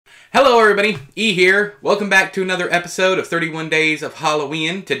Hello everybody, E here. Welcome back to another episode of 31 Days of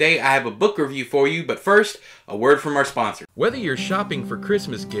Halloween. Today I have a book review for you, but first, a word from our sponsor. Whether you're shopping for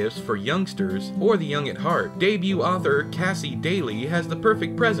Christmas gifts for youngsters or the young at heart, debut author Cassie Daly has the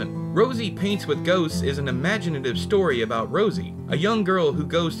perfect present. Rosie Paints with Ghosts is an imaginative story about Rosie, a young girl who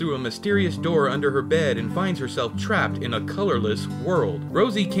goes through a mysterious door under her bed and finds herself trapped in a colorless world.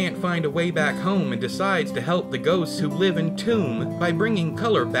 Rosie can't find a way back home and decides to help the ghosts who live in Tomb by bringing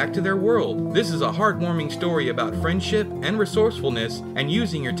color back to their world. This is a heartwarming story about friendship and resourcefulness and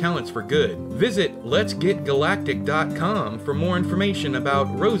using your talents for good. Visit letsgetgalactic.com for more information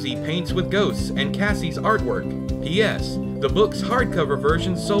about Rosie Paints with Ghosts and Cassie's artwork. P.S. The book's hardcover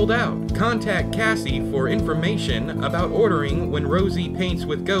version sold out. Contact Cassie for information about ordering when Rosie Paints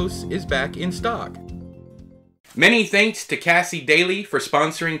with Ghosts is back in stock. Many thanks to Cassie Daly for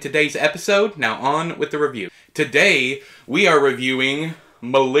sponsoring today's episode. Now on with the review. Today we are reviewing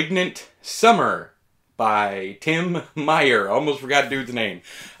Malignant Summer by Tim Meyer. Almost forgot dude's name.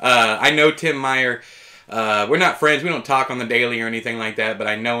 I know Tim Meyer. We're not friends. We don't talk on the daily or anything like that, but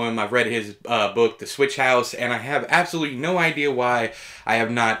I know him. I've read his book, The Switch House, and I have absolutely no idea why I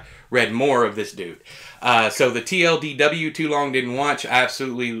have not read more of this dude. So the TLDW, Too Long Didn't Watch, I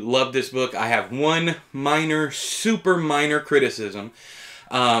absolutely love this book. I have one minor, super minor criticism.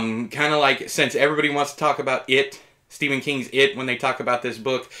 Kind of like, since everybody wants to talk about It, Stephen King's It, when they talk about this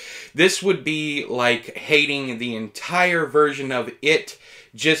book, this would be like hating the entire version of It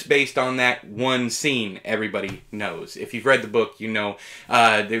just based on that one scene everybody knows. If you've read the book, you know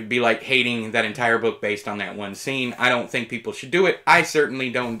it would be like hating that entire book based on that one scene. I don't think people should do it. I certainly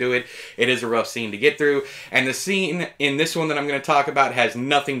don't do it. It is a rough scene to get through. And the scene in this one that I'm going to talk about has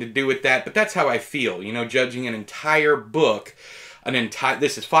nothing to do with that, but that's how I feel. You know, judging an entire book,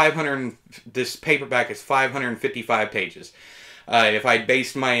 this paperback is 555 pages. If I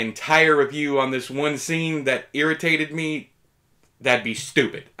based my entire review on this one scene that irritated me, that'd be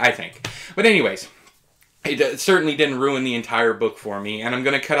stupid, I think. But anyways, it certainly didn't ruin the entire book for me, and I'm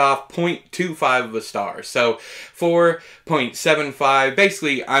going to cut off 0.25 of a star. So 4.75.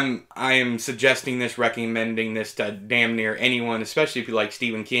 Basically, I am suggesting this, recommending this to damn near anyone, especially if you like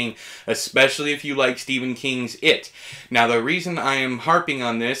Stephen King, especially if you like Stephen King's It. Now, the reason I am harping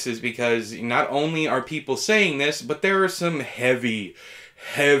on this is because not only are people saying this, but there are some heavy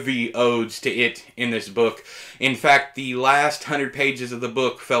odes to It in this book. In fact, the last 100 pages of the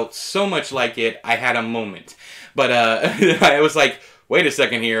book felt so much like It, I had a moment. But I was like, wait a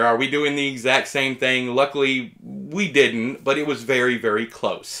second here, are we doing the exact same thing? Luckily, we didn't, but it was very, very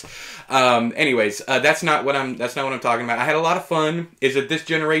close. Anyways, that's not what I'm talking about. I had a lot of fun. Is it this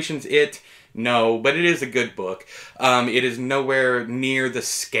generation's It? No, but it is a good book. It is nowhere near the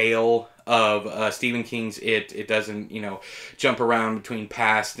scale of Stephen King's It. It doesn't, you know, jump around between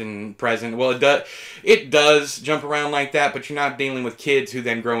past and present. Well, it does jump around like that, but you're not dealing with kids who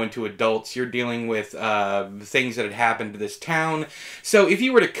then grow into adults. You're dealing with things that had happened to this town. So if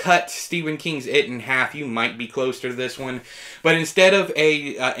you were to cut Stephen King's It in half, you might be closer to this one. But instead of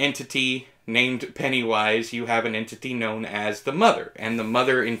a entity named Pennywise, you have an entity known as the Mother. And the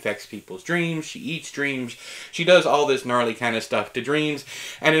Mother infects people's dreams. She eats dreams. She does all this gnarly kind of stuff to dreams.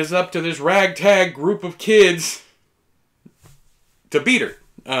 And it's up to this ragtag group of kids to beat her.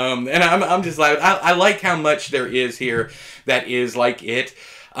 And I'm just like, I like how much there is here that is like It.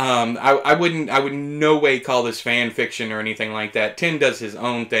 I would no way call this fan fiction or anything like that. Tim does his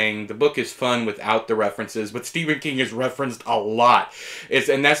own thing. The book is fun without the references, but Stephen King is referenced a lot.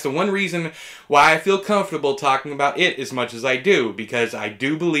 And that's the one reason why I feel comfortable talking about It as much as I do, because I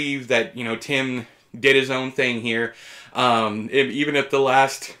do believe that, you know, Tim did his own thing here. Even if the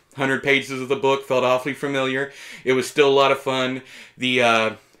last 100 pages of the book felt awfully familiar, it was still a lot of fun.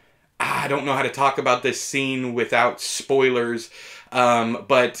 I don't know how to talk about this scene without spoilers.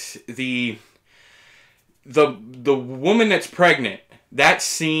 But the woman that's pregnant, that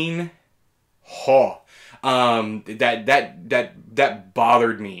scene, that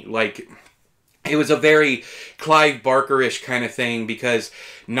bothered me. Like, it was a very Clive Barker-ish kind of thing, because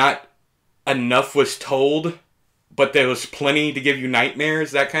not enough was told, but there was plenty to give you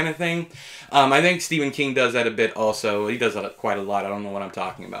nightmares, that kind of thing. I think Stephen King does that a bit also. He does that quite a lot. I don't know what I'm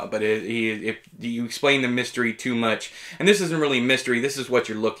talking about. But if you explain the mystery too much, and this isn't really mystery, this is what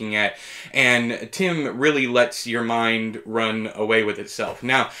you're looking at. And Tim really lets your mind run away with itself.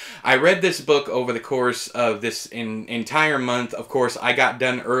 Now, I read this book over the course of this entire month. Of course, I got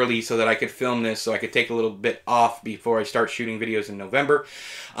done early so that I could film this, so I could take a little bit off before I start shooting videos in November.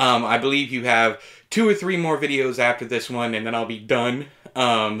 I believe you have 2 or 3 more videos after this one, and then I'll be done.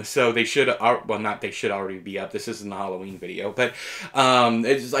 So they should, well, not they should already be up. This isn't the Halloween video, but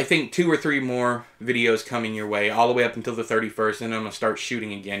it's, I think 2 or 3 more videos coming your way, all the way up until the 31st, and I'm going to start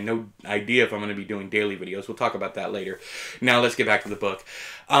shooting again. No idea if I'm going to be doing daily videos. We'll talk about that later. Now let's get back to the book.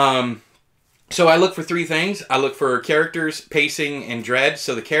 So I look for 3 things. I look for characters, pacing, and dread.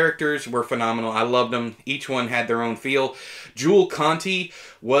 So the characters were phenomenal. I loved them. Each one had their own feel. Jewel Conti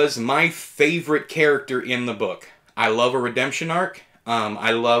was my favorite character in the book. I love a redemption arc.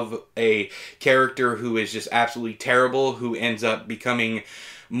 I love a character who is just absolutely terrible, who ends up becoming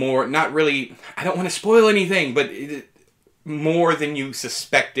more, not really, I don't want to spoil anything, but more than you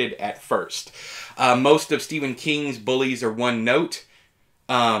suspected at first. Most of Stephen King's bullies are one note.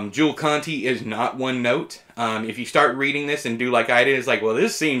 Jewel Conti is not one note. If you start reading this and do like I did, it's like, well,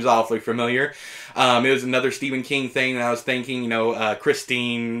 this seems awfully familiar. It was another Stephen King thing that I was thinking, you know,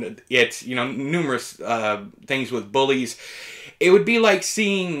 Christine, it's, you know, numerous things with bullies. It would be like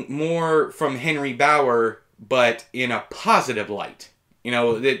seeing more from Henry Bauer, but in a positive light. You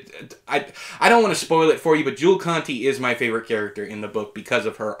know, I don't want to spoil it for you, but Jewel Conti is my favorite character in the book because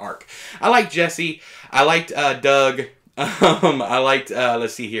of her arc. I like Jesse. I liked Doug. I liked,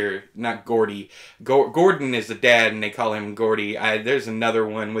 let's see here, not Gordy. Gordon is the dad, and they call him Gordy. There's another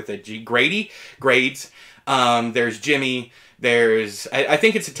one with a G. Grades. There's Jimmy. There's, I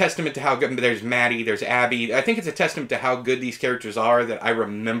think it's a testament to how good, there's Maddie, there's Abby. I think it's a testament to how good these characters are that I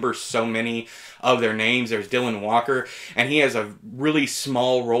remember so many of their names. There's Dylan Walker, and he has a really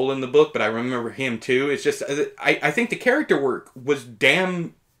small role in the book, but I remember him too. It's just, I think the character work was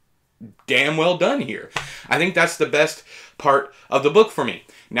damn well done here. I think that's the best part of the book for me.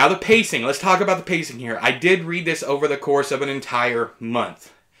 Now the pacing. Let's talk about the pacing here. I did read this over the course of an entire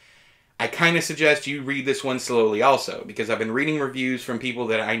month. I kind of suggest you read this one slowly also, because I've been reading reviews from people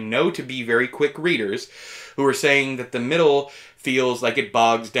that I know to be very quick readers who are saying that the middle feels like it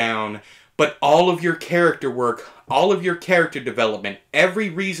bogs down, but all of your character work, all of your character development, every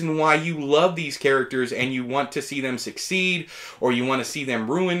reason why you love these characters and you want to see them succeed, or you want to see them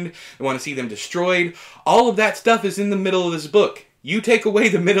ruined, you want to see them destroyed, all of that stuff is in the middle of this book. You take away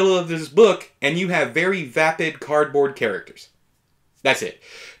the middle of this book and you have very vapid cardboard characters. That's it.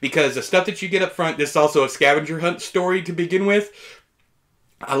 Because the stuff that you get up front, this is also a scavenger hunt story to begin with.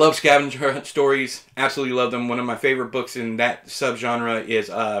 I love scavenger hunt stories. Absolutely love them. One of my favorite books in that subgenre is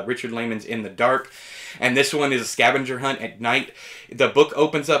Richard Lehman's In the Dark. And this one is a scavenger hunt at night. The book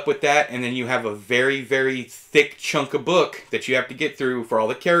opens up with that, and then you have a very, very thick chunk of book that you have to get through for all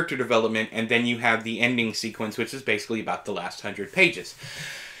the character development, and then you have the ending sequence, which is basically about the last 100 pages.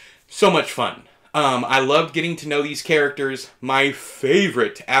 So much fun. I loved getting to know these characters. My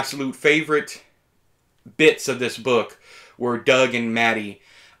favorite, absolute favorite bits of this book were Doug and Maddie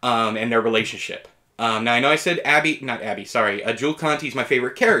and their relationship. Now, I know I said Jewel Conti is my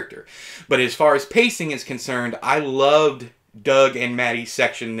favorite character. But as far as pacing is concerned, I loved Doug and Maddie's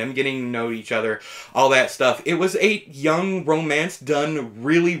section, them getting to know each other, all that stuff. It was a young romance done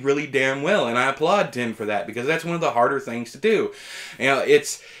really, really damn well. And I applaud Tim for that, because that's one of the harder things to do. You know,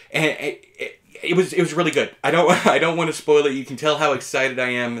 it was really good. I don't want to spoil it. You can tell how excited I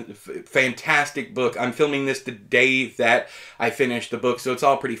am. Fantastic book. I'm filming this the day that I finished the book, so it's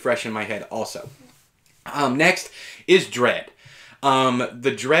all pretty fresh in my head also. Next is dread.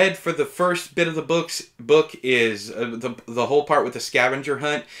 The dread for the first bit of the book is the whole part with the scavenger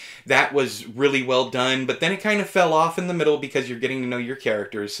hunt. That was really well done, but then it kind of fell off in the middle because you're getting to know your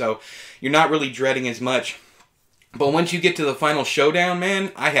characters, so you're not really dreading as much. But once you get to the final showdown,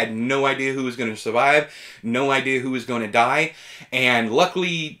 man, I had no idea who was going to survive, no idea who was going to die, and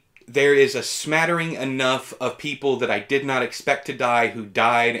luckily there is a smattering enough of people that I did not expect to die who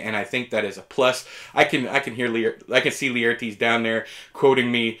died, and I think that is a plus. I can see Laertes down there quoting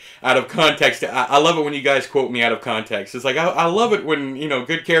me out of context. I love it when you guys quote me out of context. It's like, I love it when, you know,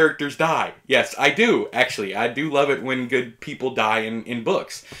 good characters die. Yes, I do, actually. I do love it when good people die in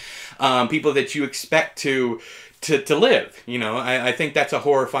books. People that you expect to live, you know. I think that's a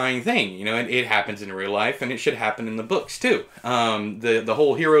horrifying thing, you know. It happens in real life, and it should happen in the books too. The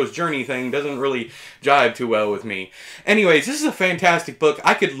whole hero's journey thing doesn't really jive too well with me. Anyways, this is a fantastic book.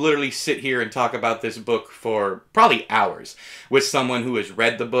 I could literally sit here and talk about this book for probably hours with someone who has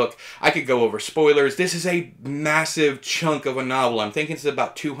read the book. I could go over spoilers. This is a massive chunk of a novel. I'm thinking it's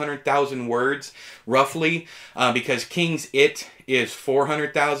about 200,000 words, roughly, because King's It is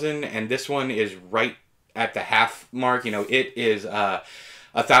 400,000, and this one is right at the half mark. You know, it is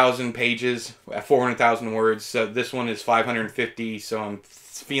 1,000 pages, 400,000 words. So this one is 550. So I'm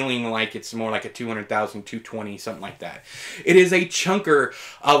feeling like it's more like a 200,000, 220, something like that. It is a chunker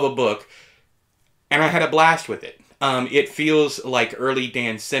of a book, and I had a blast with it. It feels like early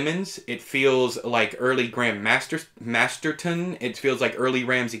Dan Simmons. It feels like early Graham Masterton. It feels like early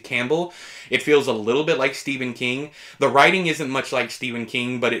Ramsey Campbell. It feels a little bit like Stephen King. The writing isn't much like Stephen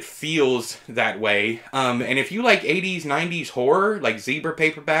King, but it feels that way. And if you like 80s, 90s horror, like zebra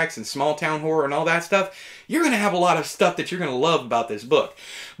paperbacks and small town horror and all that stuff, you're going to have a lot of stuff that you're going to love about this book.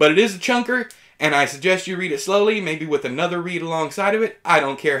 But it is a chunker, and I suggest you read it slowly, maybe with another read alongside of it. I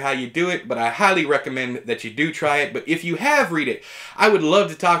don't care how you do it, but I highly recommend that you do try it. But if you have read it, I would love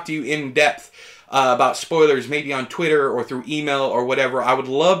to talk to you in depth about spoilers, maybe on Twitter or through email or whatever. I would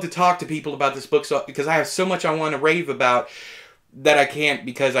love to talk to people about this book because I have so much I want to rave about that I can't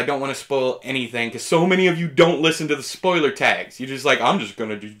because I don't want to spoil anything, because so many of you don't listen to the spoiler tags. You're just like, I'm just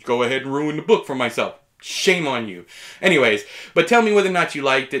going to go ahead and ruin the book for myself. Shame on you. Anyways, but tell me whether or not you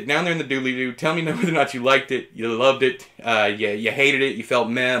liked it. Down there in the doobly-doo, tell me whether or not you liked it, you loved it, you hated it, you felt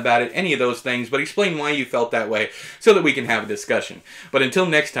meh about it, any of those things. But explain why you felt that way so that we can have a discussion. But until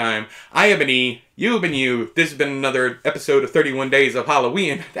next time, I have been E, you have been you. This has been another episode of 31 Days of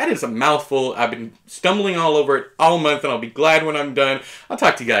Halloween. That is a mouthful. I've been stumbling all over it all month, and I'll be glad when I'm done. I'll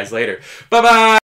talk to you guys later. Bye-bye!